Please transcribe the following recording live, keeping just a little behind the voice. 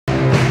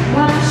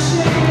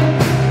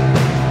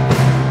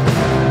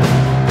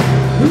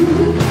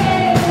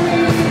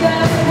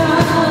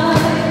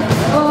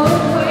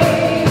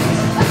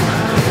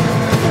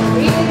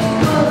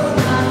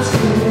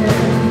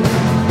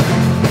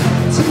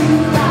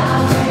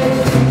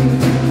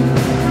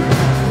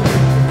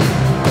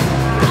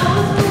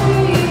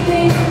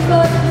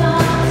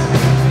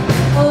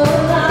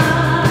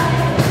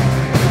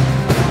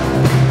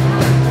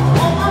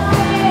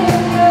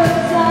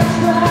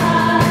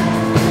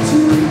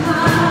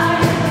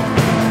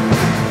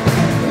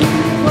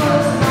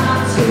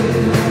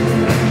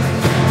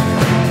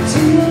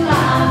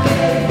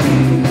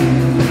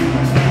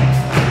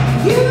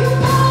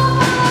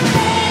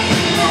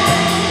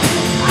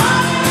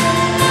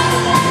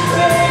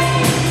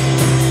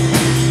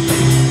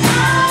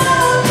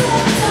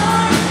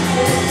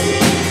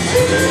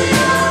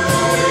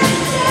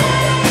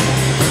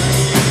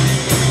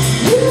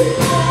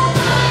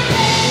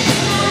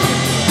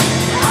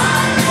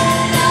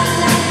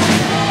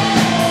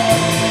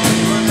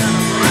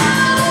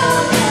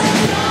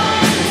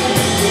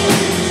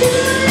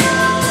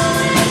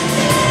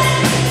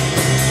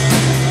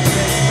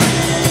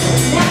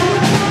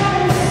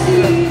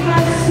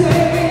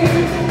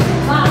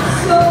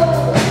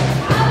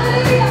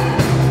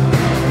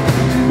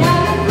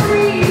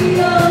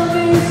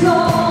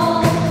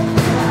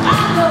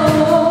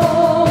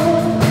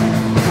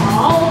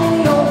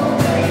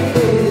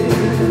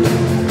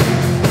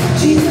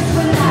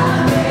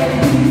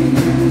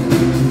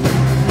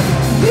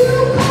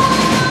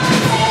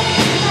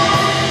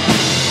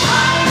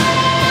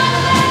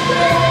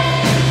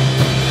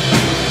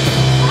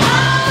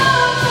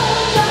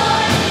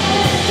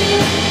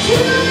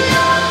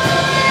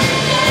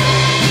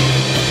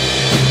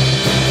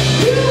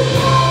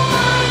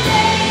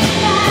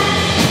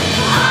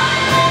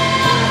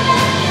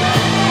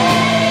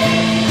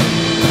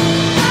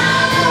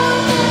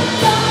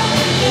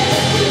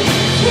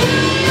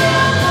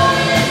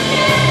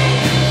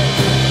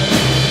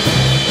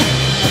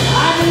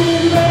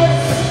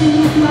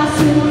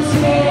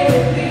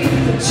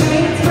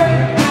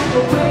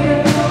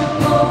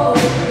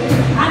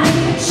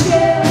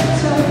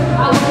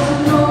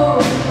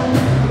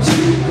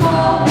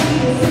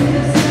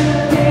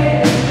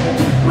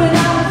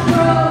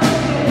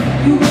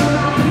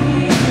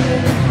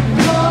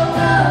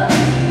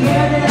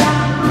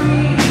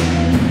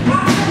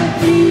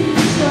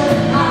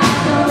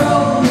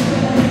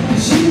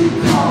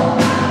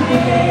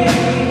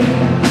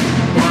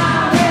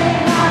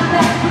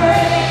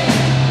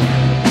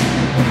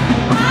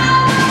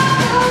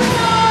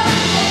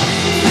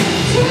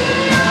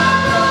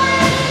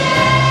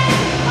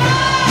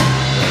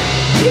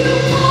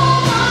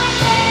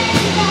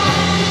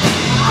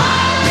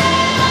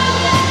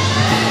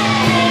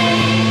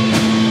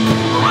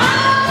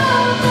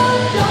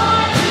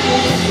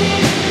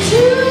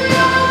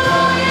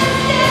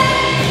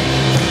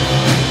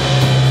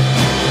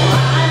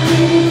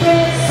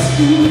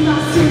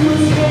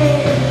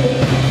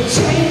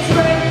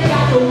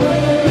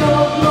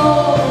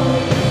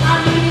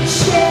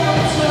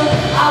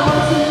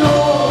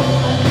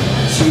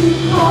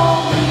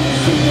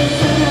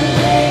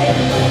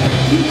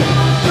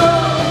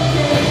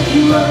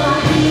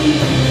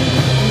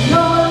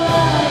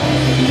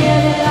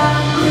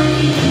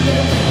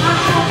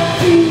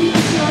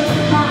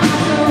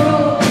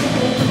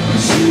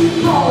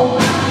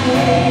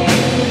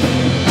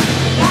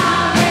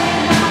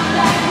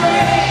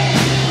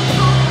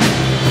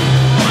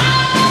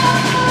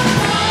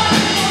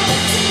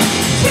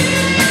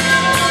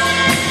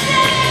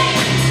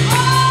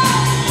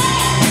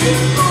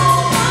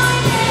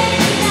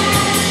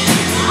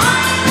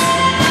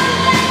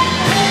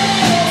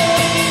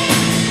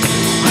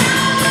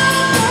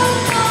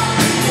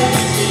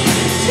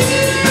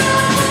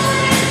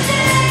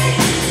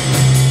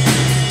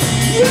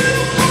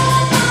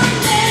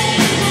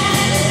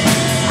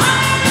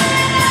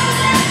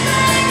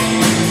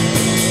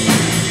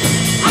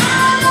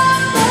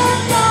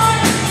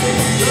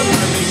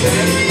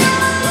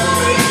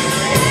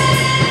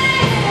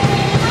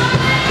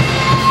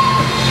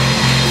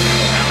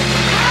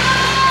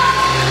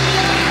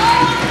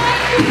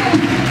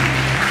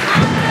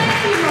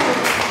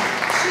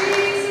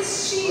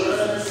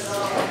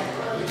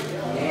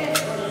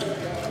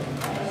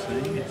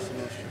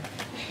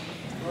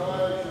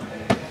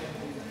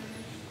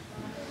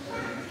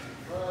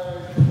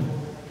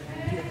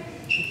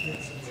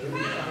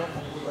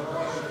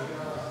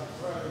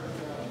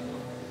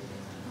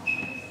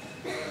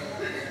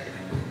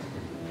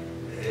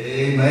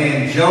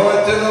Amen. Joy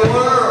to the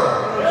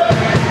world.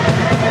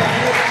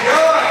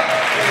 Joy.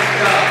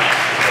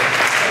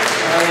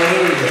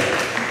 Hallelujah.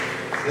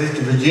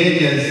 Sister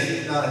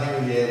Virginia's not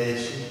here yet, is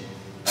she?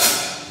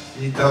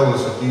 She told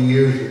us a few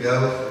years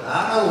ago. I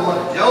know what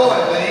joy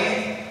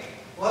means.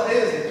 What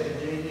is it,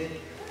 Virginia?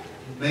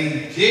 It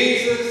means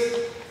Jesus,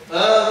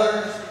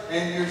 others,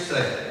 and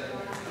yourself.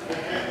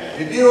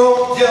 If you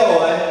want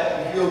joy,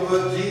 if you'll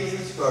put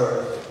Jesus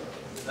first,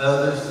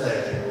 others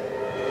second,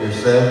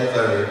 yourself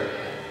third,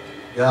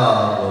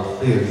 God will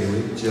fill you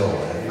with joy.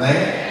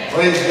 Amen?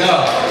 Praise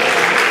God.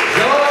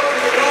 Joy to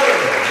the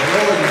world. The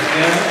Lord is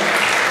coming.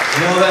 You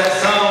know, that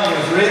song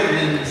was written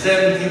in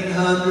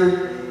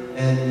 1719.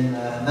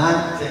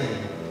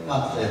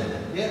 Not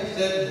 17. Yeah,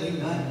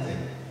 1719.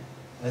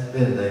 That's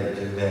been a day or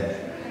two, hasn't it?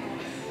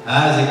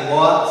 Isaac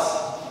Watts,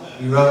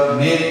 he wrote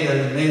many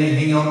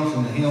hymns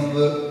in the hymn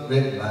book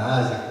written by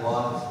Isaac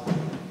Watts.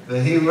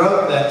 But he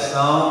wrote that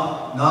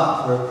song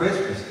not for a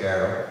Christmas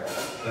carol,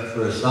 but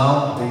for a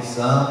song to be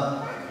sung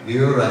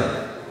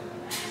year-round.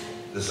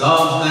 The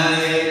Psalms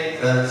 98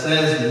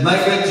 says,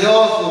 "Make a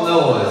joyful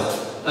noise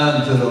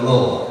unto the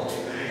Lord."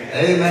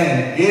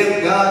 Amen.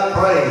 Give God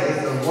praise.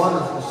 It's a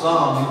wonderful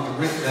song. You can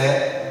read that.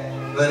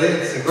 But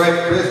it's a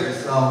great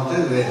Christmas song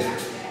too, isn't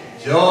it?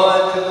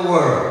 Joy to the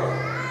world.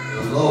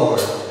 The Lord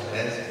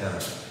has come.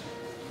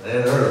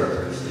 Let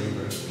earth receive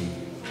her King.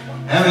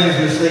 How many has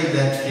received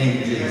that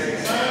King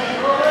Jesus?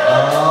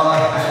 Oh,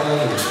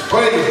 hallelujah.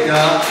 Praise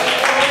God.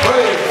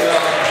 Praise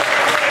God.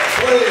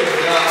 Praise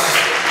God.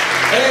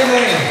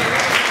 Amen.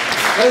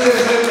 Let's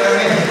just lift our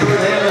hands toward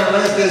heaven.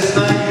 Let's just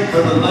thank you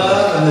for the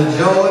love and the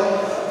joy.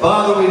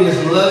 Father, we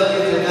just love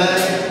you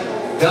today.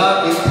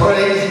 God, we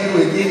praise you.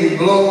 We give you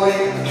glory.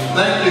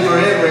 Thank you for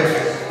every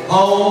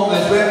home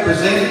that's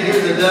represented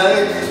here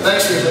today.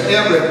 Thank you for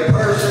every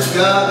person,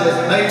 God,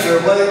 that's made their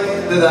way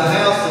to the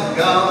house of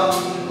God.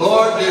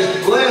 Lord,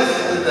 just bless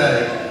today.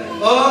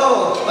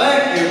 Oh,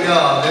 thank you,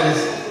 God, that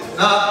it's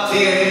not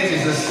 10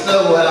 inches of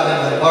snow out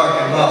in the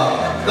parking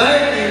lot.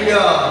 Thank you,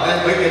 God,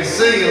 that we can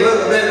see a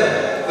little bit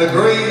of the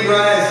green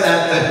grass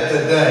out there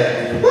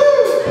today. Woo!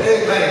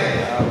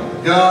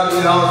 Amen. God, we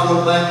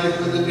also thank you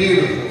for the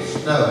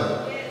beautiful snow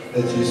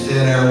that you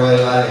sent our way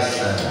last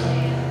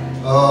Sunday.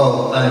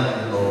 Oh, thank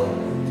you, Lord,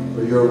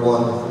 for your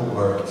wonderful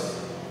works.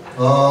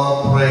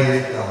 Oh,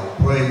 praise God,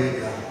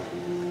 praise God.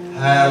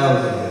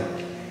 Hallelujah.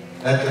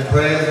 At the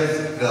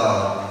presence of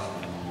God,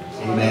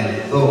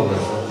 amen,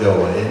 fullness of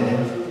joy, isn't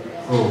it?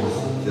 Fullness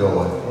of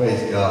joy.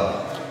 Praise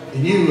God.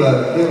 Can you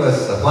give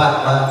us a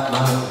white light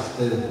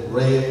instead of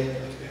red?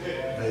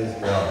 Praise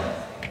God.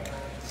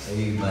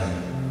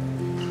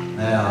 Amen.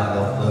 Now I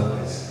don't look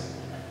as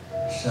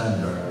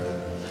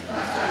sunburned.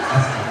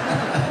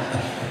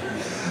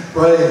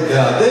 Praise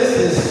God. This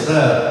is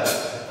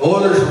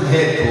orders from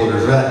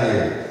headquarters right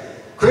here.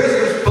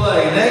 Christmas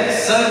play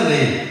next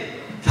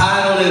Sunday,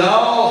 titled "It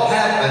All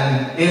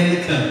Happened in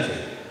the Country."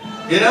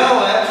 It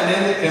all happened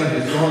in the country.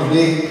 It's going to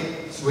be,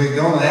 we're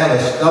going to have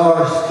a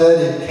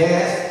star-studded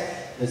cast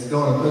that's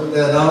going to put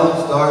that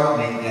on,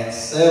 starting at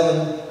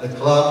 7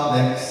 o'clock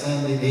next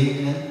Sunday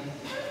evening.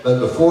 But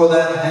before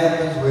that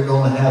happens, we're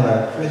going to have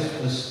our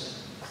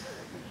Christmas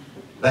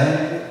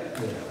banquet.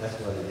 Yeah, that's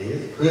what it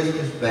is.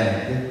 Christmas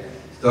banquet.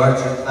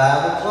 Starts at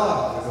 5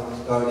 o'clock. We're going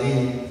to start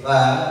eating at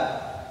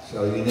 5.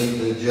 So you need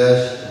to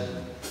adjust and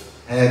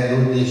have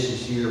your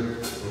dishes here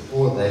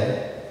before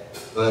that.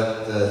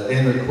 But it's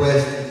been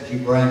requested that you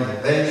bring a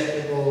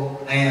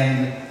vegetable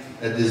and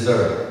a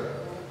dessert.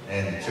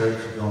 And the church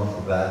is going to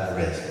provide the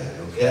rest of it,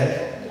 okay?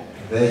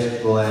 A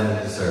vegetable and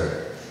a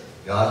dessert.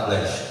 God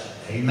bless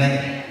you.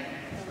 Amen.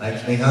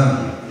 Makes me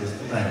hungry just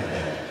to think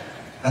about it.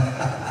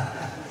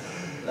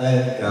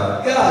 Thank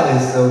God. God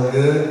is so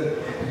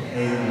good.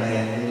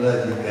 Amen. We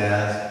love you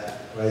guys.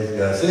 Praise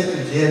God.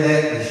 Sister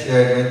Jeanette was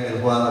sharing with me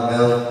a while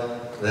ago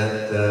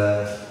that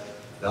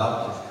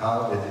doctors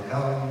called. Did they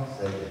call you?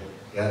 Said you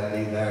got to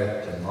be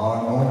there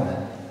tomorrow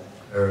morning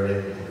early.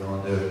 They're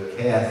going to do a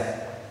cath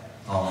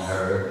on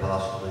her,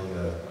 possibly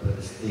put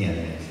a stent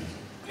in.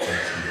 She's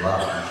got some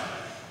blockage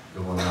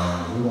going on.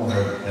 We want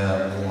her to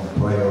come. We want to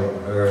pray over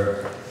her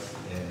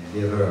and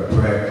give her a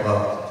prayer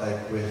cloth to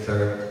take with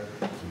her.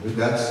 We've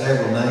got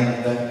several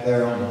names back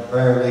there on the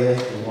prayer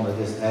list. We want to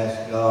just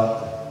ask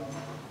God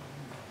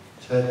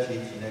to touch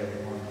each and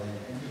every one of them.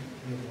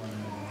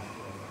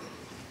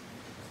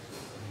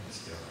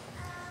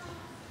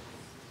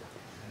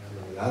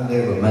 I'll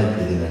never make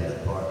it in that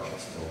department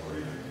store.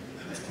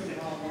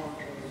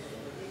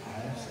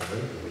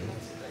 Absolutely.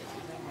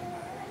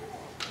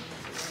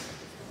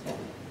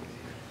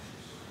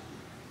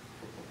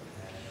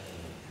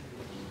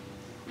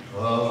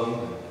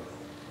 Oh,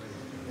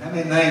 how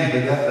many names we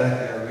got back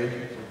there,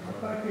 Richard?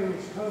 I think it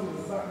was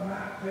total about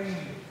 19.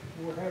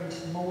 We're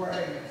having more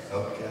aids.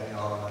 Okay,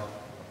 all right.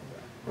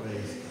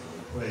 Praise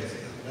God. Praise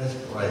God. Let's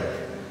pray.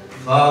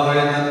 Father,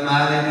 in the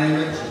mighty name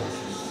of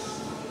Jesus,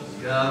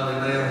 God, we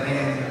lay our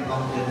hands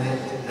upon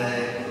Jeanette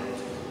today.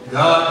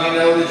 God, we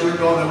know that you're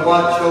going to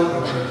watch over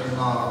her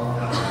tomorrow,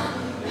 God.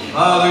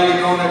 Father,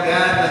 you're going to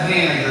guide the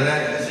hands of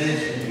that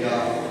physician,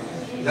 God.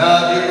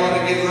 God, you're going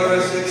to give her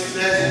a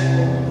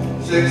successful,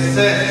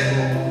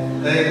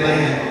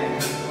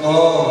 amen.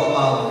 Oh,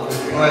 Father, we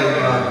pray,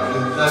 God, to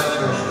touch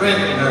her,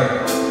 strengthen her.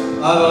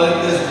 Father, let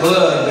this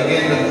blood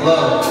begin to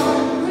flow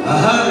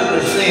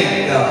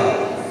 100%,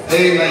 God.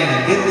 Amen.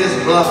 Get this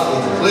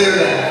blockage cleared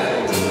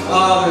out.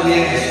 Father,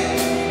 yes,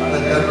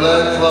 let the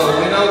blood flow.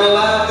 We know the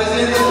life is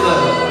in the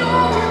blood.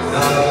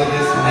 God, we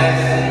just ask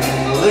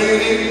and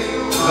believe you,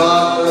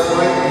 God, for a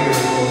great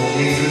miracle in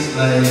Jesus'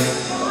 name.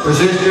 For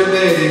Sister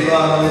Betty,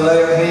 Father, we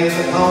lay our hands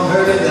upon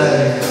her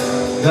today.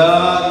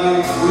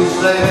 God, we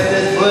say that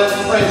this blood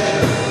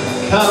pressure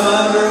come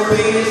under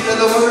obedience to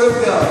the Word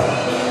of God.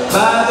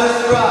 By the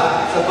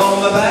stripes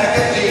upon the back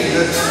of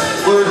Jesus,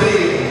 we're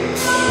healed.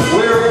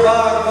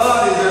 Our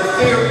bodies are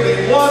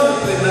fearfully,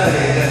 wonderfully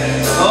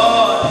made.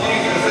 Oh,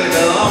 Jesus, they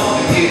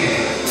belong to you.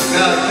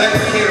 God, take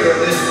care of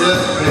this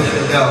blood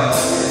pressure, God.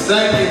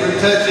 Thank you for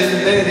touching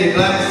Betty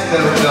Blasco,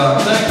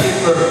 God. Thank you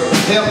for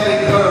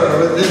helping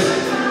her with this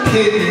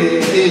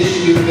kidney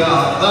issue,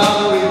 God.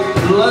 Father, we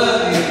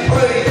love you,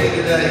 praise you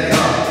today,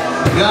 God.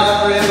 God,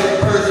 for every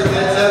person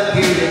that's up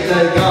here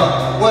today,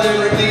 God,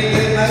 whatever need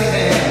they may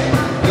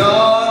have,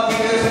 God, we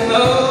just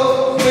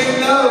know, we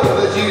know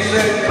that you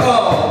said,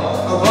 call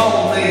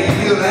upon me,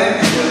 you'll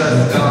answer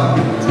us, God.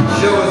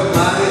 Show us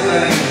mighty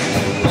things.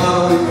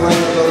 Father, we pray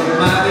for those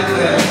mighty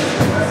things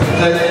to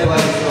take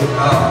place, oh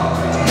God.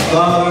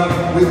 Father,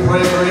 we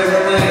pray for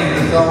every name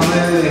that's on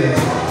that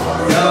list.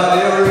 God,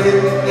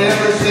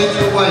 every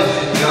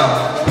situation,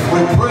 God, we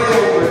pray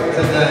over it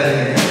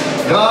today.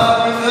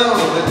 God, we know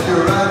that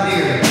you're right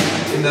here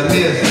in the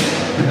midst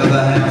of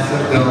the house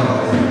of God.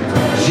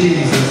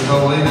 Jesus'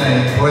 holy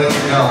name. Praise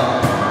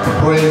God.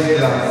 Praise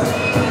God.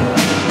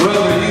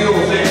 Brother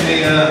Yule sent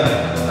me a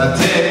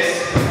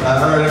text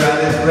earlier. I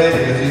just read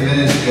it a few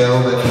minutes ago,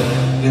 but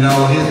you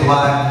know, his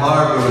wife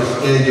Barbara was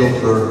scheduled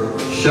for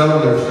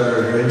shoulder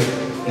surgery,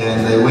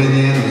 and they went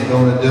in and was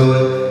going to do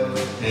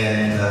it,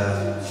 and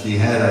she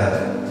had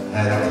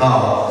a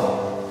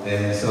cough,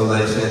 and so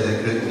they said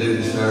they couldn't do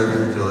the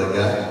surgery until they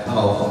got the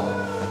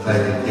cough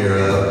taken care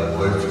of,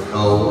 whether it's a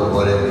cold or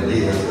whatever it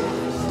is.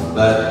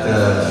 But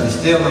she's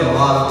still in a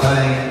lot of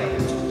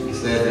pain. He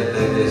said that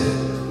they just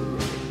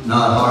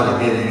not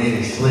hardly getting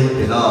any sleep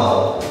at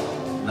all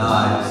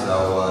night,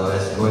 so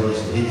that's what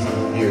he's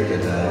here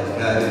today.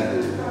 Okay?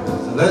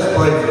 So let's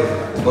pray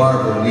for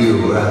Barbara and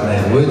you right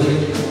now, would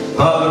you?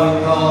 Father,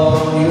 we call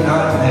on you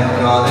right now,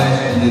 God,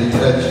 asking you to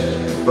touch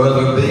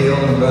Brother Bill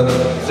and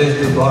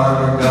Sister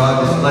Barbara,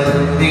 God, just lay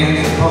your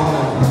hands upon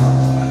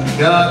them.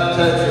 God,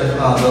 touch her,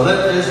 Father.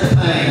 Let this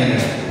pain,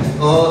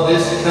 oh,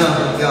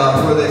 discomfort,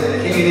 God, where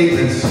they can't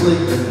even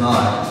sleep at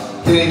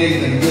night, can't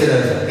even get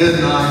a good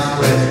night's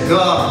rest.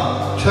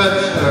 God,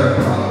 touch her,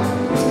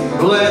 Father.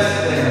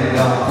 Bless them,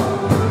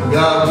 God.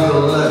 God,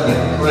 we'll love you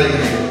and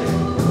praise you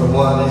for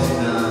what is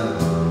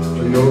done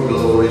for your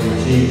glory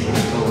in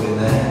Jesus' holy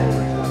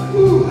name.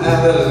 Woo,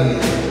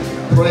 hallelujah.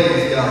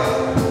 Praise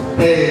God.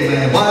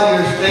 Amen. While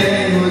you're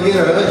standing, we'll get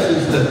our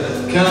ushers to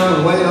come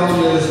and wait on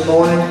you this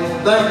morning.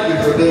 Thank you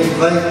for being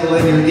faithful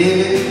in your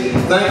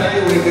giving. Thank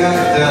you. We've got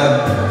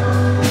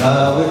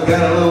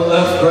a little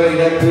upgrade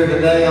up here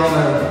today on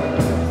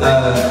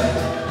our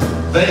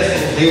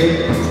vessels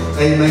here.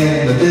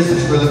 Amen. But this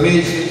is for the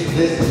missions.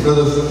 This is for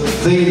the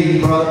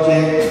feeding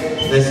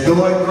project. It's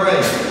going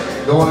great.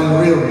 Going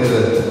real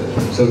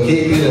good. So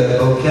keep it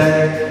up,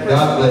 okay?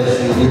 God bless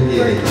you. You're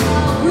giving.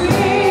 How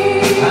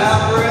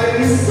great.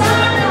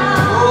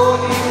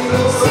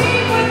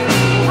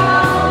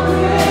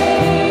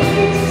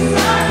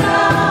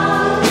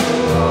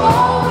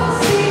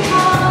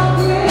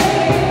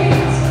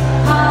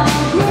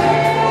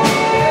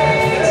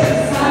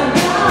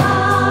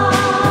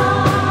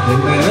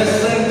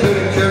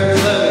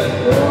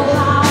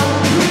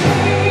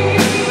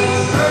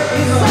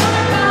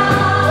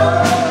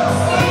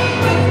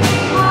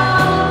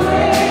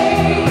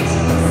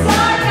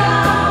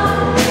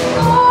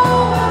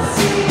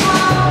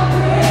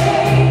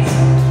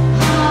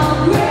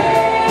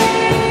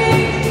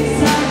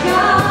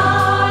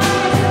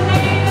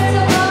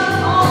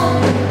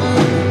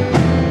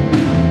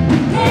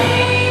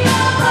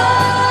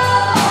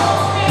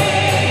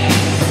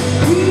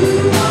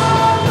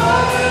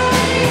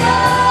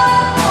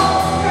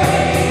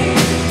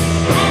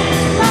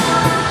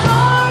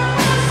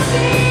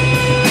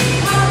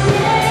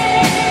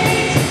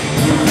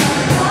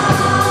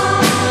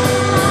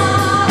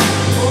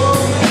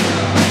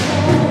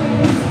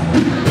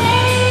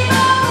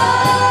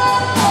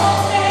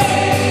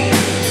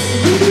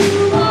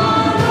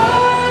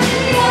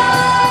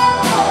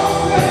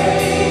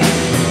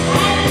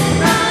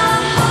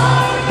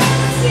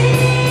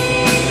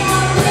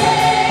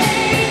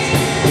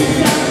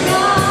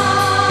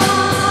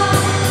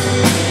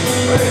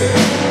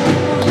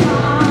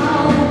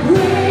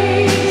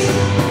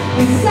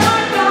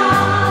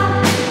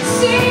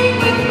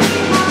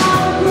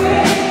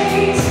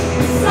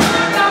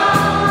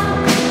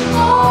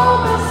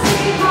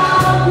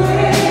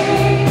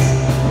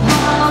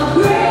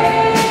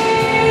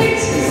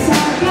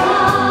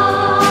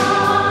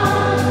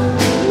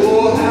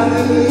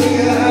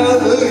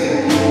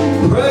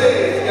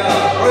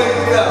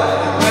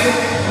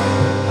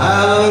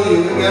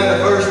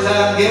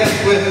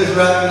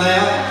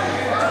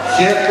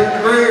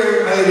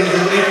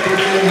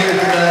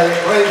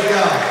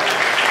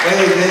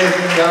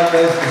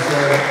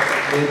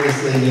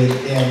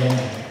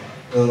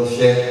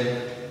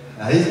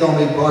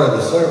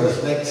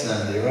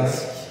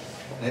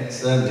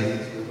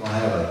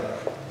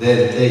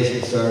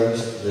 Dedication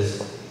service for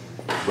this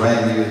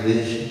brand new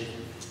edition.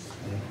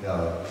 Thank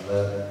God.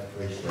 Love and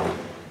appreciate it.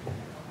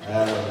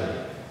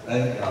 Hallelujah.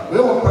 Thank God. We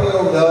want to pray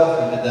over the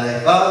offering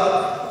today.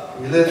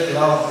 Father, we lift the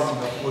offering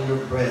before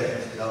your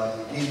presence,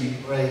 God. We give you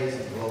praise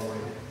and glory.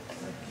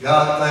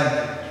 God, thank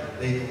you for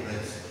people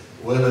that's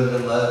willing to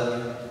love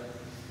you,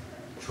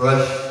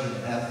 trust you,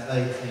 and have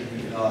faith in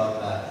you,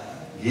 God, by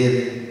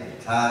giving, by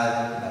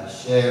tithing, by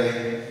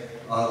sharing,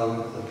 Father,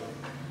 with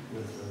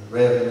the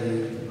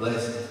revenue and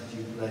blessings.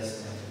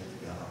 Bless them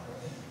with God.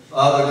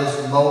 Father, this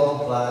will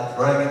multiply,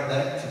 bring it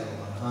back to them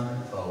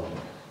 100-fold.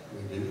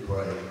 We do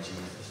pray in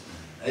Jesus'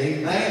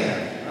 name.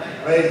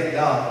 Amen. Praise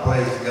God.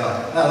 Praise God.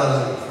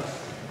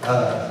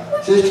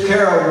 Hallelujah. Sister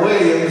Carol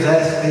Williams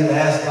asked me to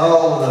ask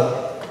all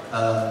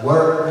the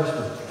workers,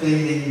 the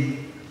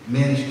feeding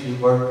ministry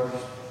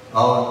workers,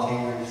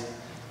 volunteers,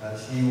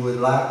 she would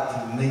like to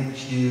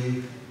meet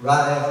you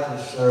right after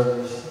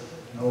service,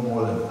 no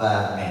more than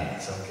 5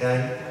 minutes,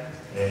 okay?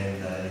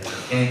 And if you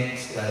can't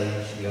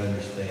stay, she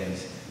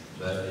understands.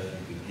 But if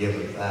you could give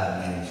her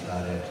 5 minutes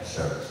right after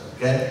service,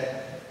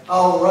 okay?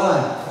 All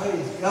right.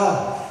 Praise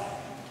God.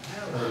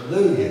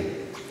 Hallelujah.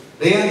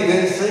 Ben,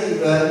 good to see you,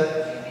 buddy.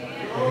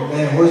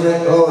 Amen. Where's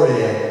that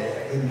Glory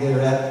at? Couldn't get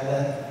her out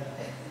today?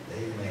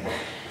 Amen.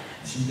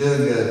 She's doing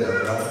good,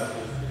 though,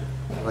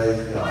 right?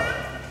 Praise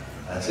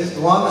God.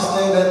 Sister Wanda,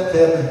 stand up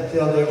and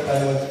tell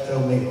everybody what you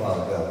told me a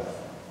while ago.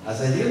 I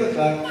said, you look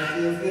like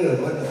you feel good.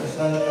 What did you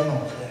say? Come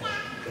on, stand.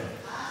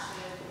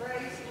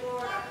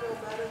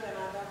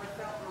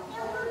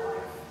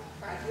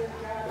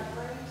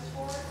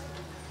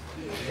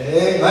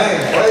 Amen.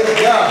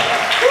 Praise God.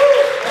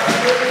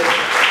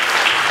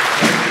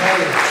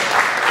 Praise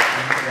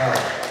God.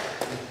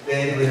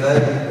 Betty, we love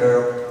you,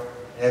 girl.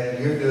 After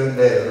you're doing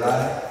better,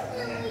 right?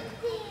 Amen.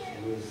 She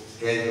was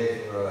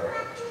scheduled for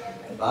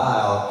a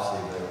biopsy,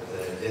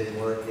 but it didn't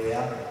work out.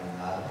 And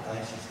I don't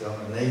think she's going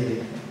to need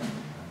it.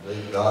 I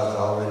believe God's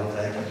already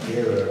taken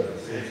care of the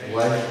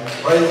situation.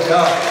 Praise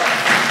God.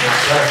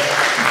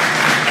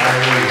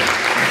 Hallelujah.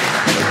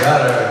 We got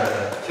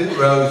our 2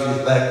 Roses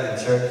back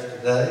in church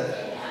today.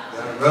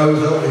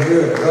 grows over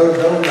here, it grows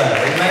over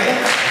there.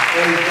 Amen?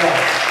 Praise God.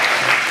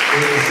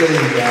 Good to see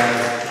you guys.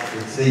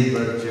 Good to see you,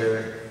 Brother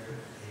Jerry.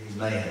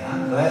 Amen.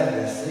 I'm glad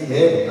to see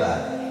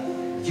everybody.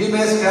 Did you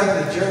miss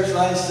coming to church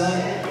last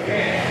Sunday?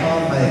 Oh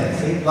man,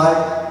 seems like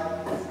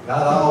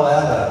got all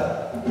out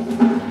of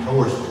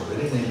torsion. We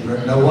didn't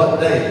even know what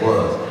day it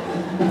was.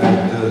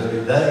 It was a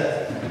good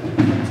day.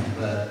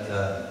 But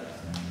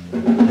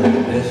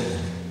this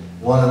is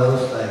one of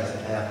those things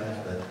that happens.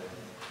 But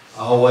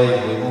always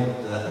we want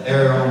to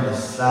err on the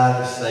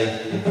side of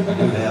safety. If we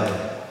do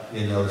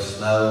have,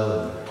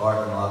 snow and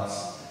parking lots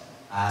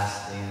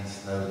iced in,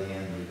 snowed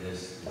in,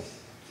 it's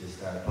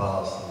just our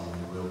policy.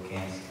 We will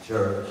cancel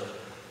church,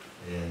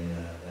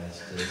 and that's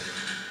just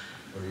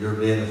for your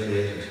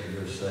benefit and for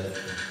your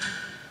safety.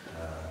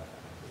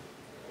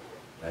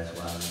 That's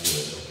why we do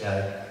it,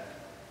 okay?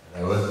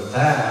 There was a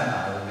time,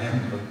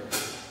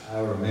 I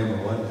remember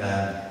one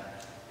time,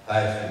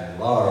 Pastor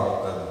Laura,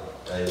 Brother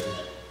David,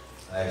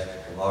 Pastor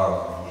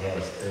Laura, he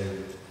has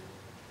to,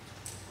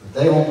 but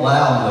they won't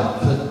allow them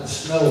to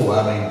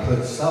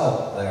put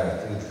salt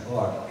there through the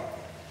park.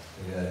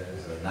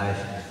 There's a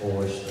national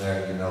forest there,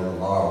 the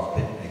Laurel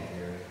picnic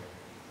area.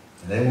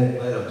 And they won't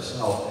let them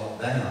salt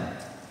it down.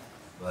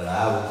 But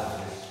I was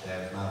just, that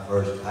was my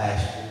first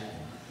pasture.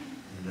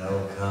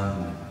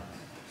 Come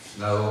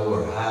snow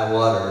or high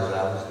waters, I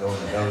was going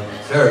to go to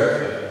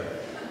church.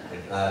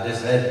 If I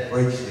just had to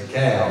preach to the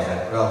cows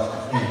across the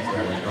fence, I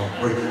was going to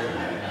preach to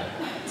them.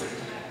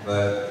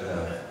 But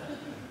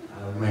I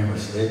remember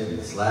slipping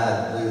and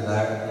sliding through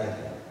there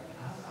thinking,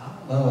 I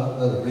don't know, I've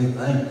got to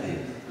rethink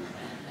this.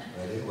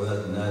 But it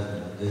wasn't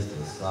nothing, just a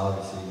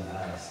solid sheet of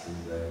ice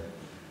through there.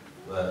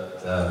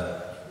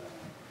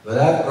 But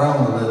I've grown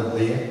a little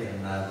bit, and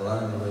I've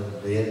learned a little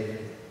bit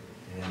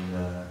in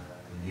the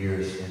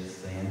years since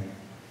then.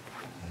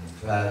 And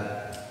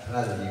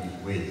try to use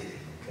wisdom,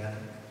 okay?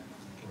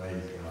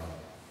 Praise God.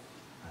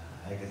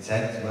 I could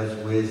have so much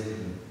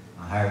wisdom,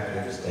 my heart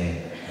couldn't stand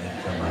it.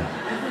 That'd come out.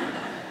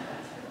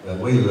 But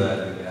we love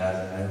you guys,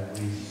 and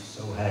we're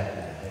so happy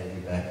to have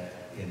you back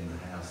in the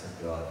house of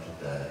God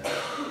today.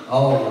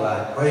 All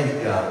right, praise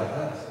God. We've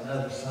got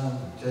another song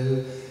or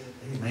two.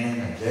 Amen.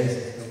 And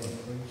Jason's going to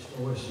preach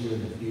for us here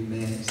in a few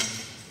minutes.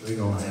 We're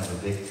going to have a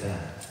big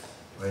time.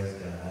 Praise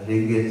God. I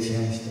didn't get a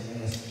chance to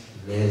ask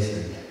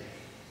Leslie.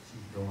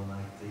 She's going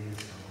like this.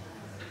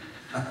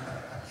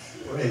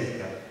 Praise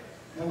God.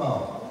 Come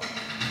on.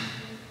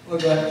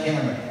 What about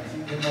Cameron? Can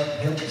you come up and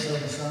help us on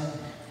the song?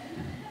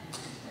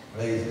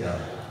 Praise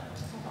God.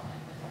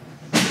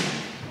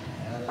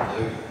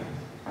 Hallelujah.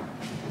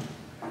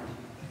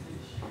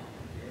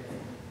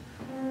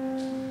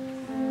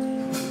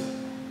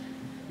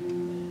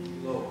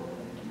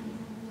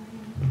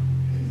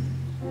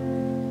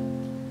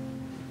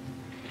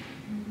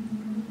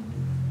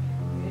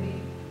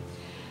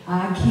 I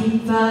keep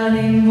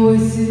fighting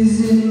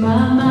voices in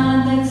my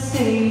mind that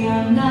say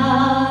I'm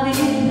not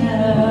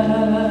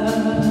enough.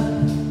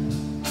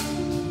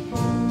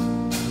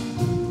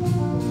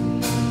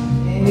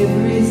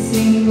 Every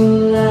single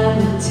lie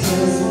that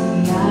tells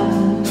me I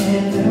will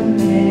never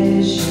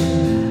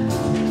measure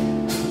up.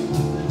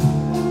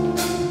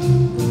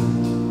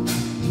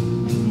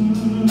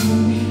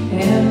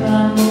 Am I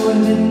more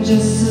than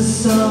just a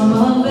sum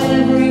of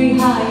every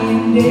high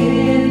and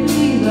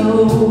every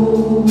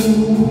low?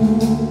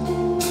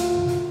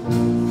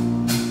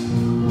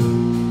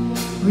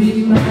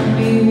 Remind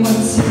me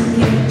once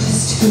again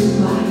just who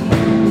I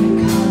am,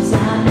 because I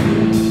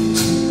need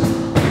to know.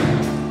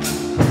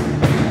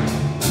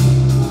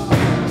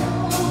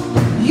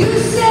 You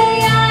say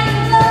I am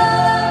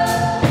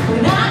loved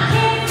when I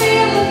can't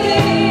feel a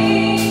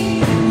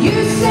thing. You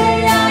say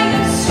I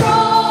am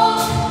strong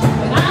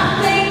when I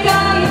think I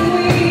am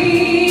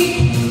weak.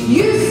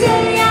 You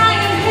say I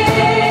am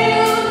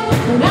held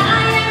when I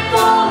am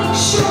falling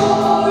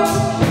short.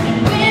 And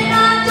when I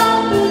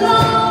don't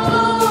belong,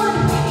 Lord,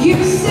 you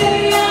say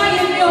I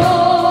am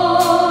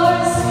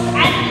yours,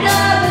 and I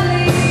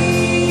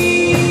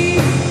believe,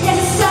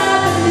 yes I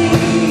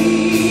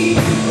believe,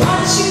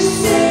 what you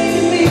say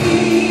to me,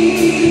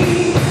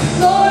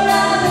 Lord I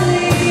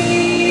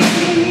believe.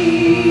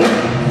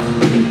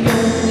 The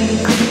only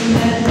thing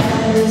that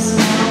matters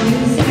now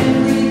is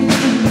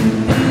everything you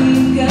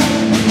think of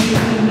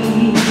me.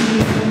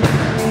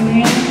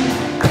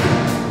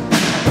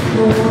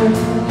 Lord,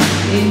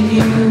 in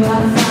you I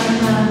find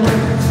my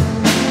worth.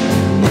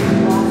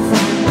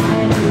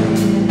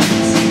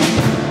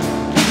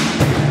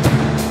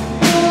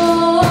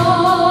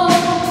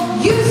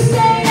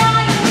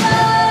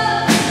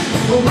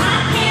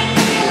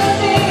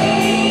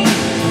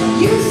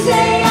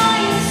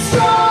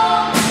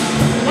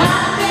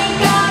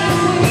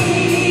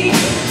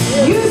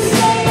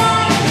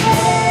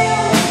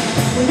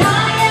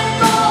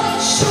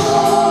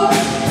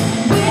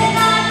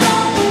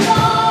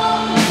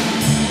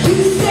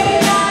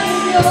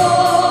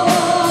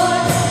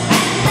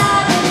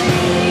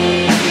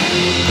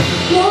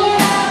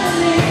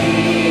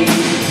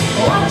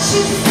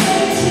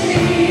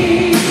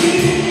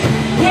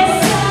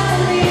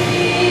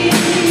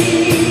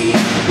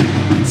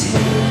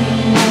 Take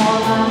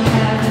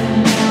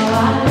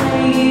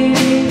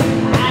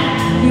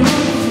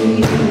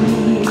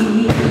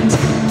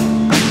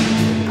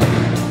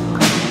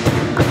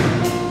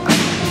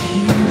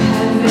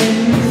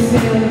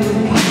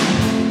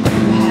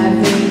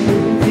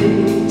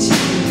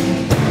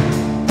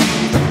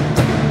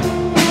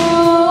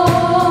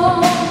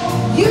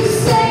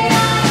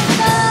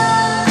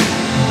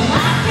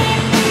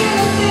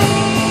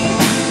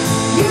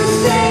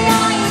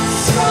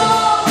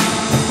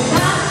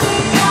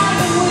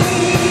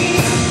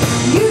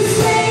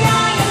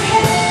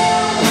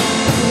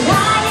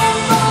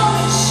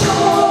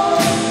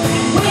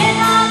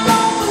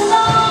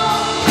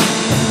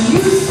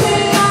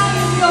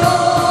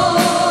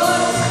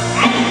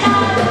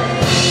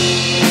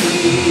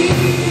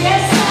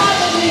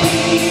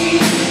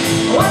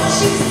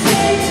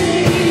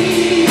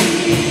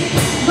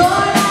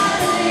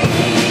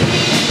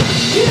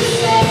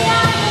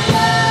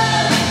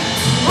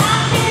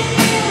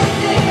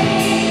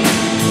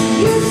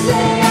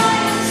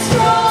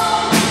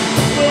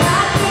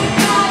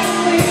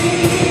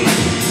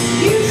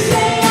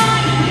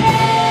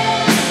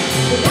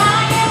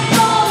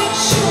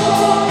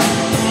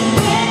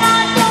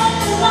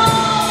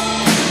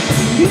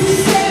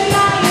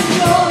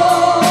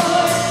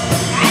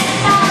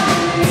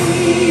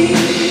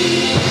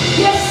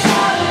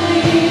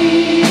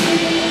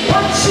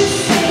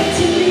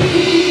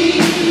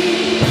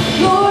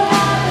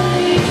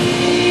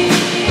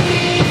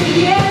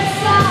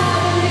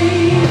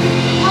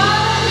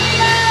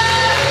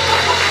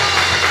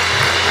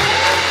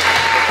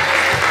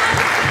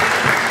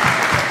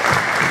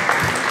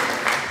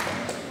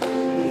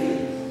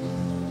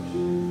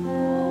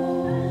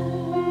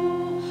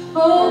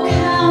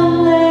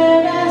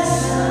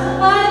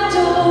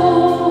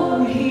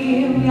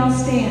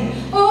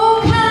stand.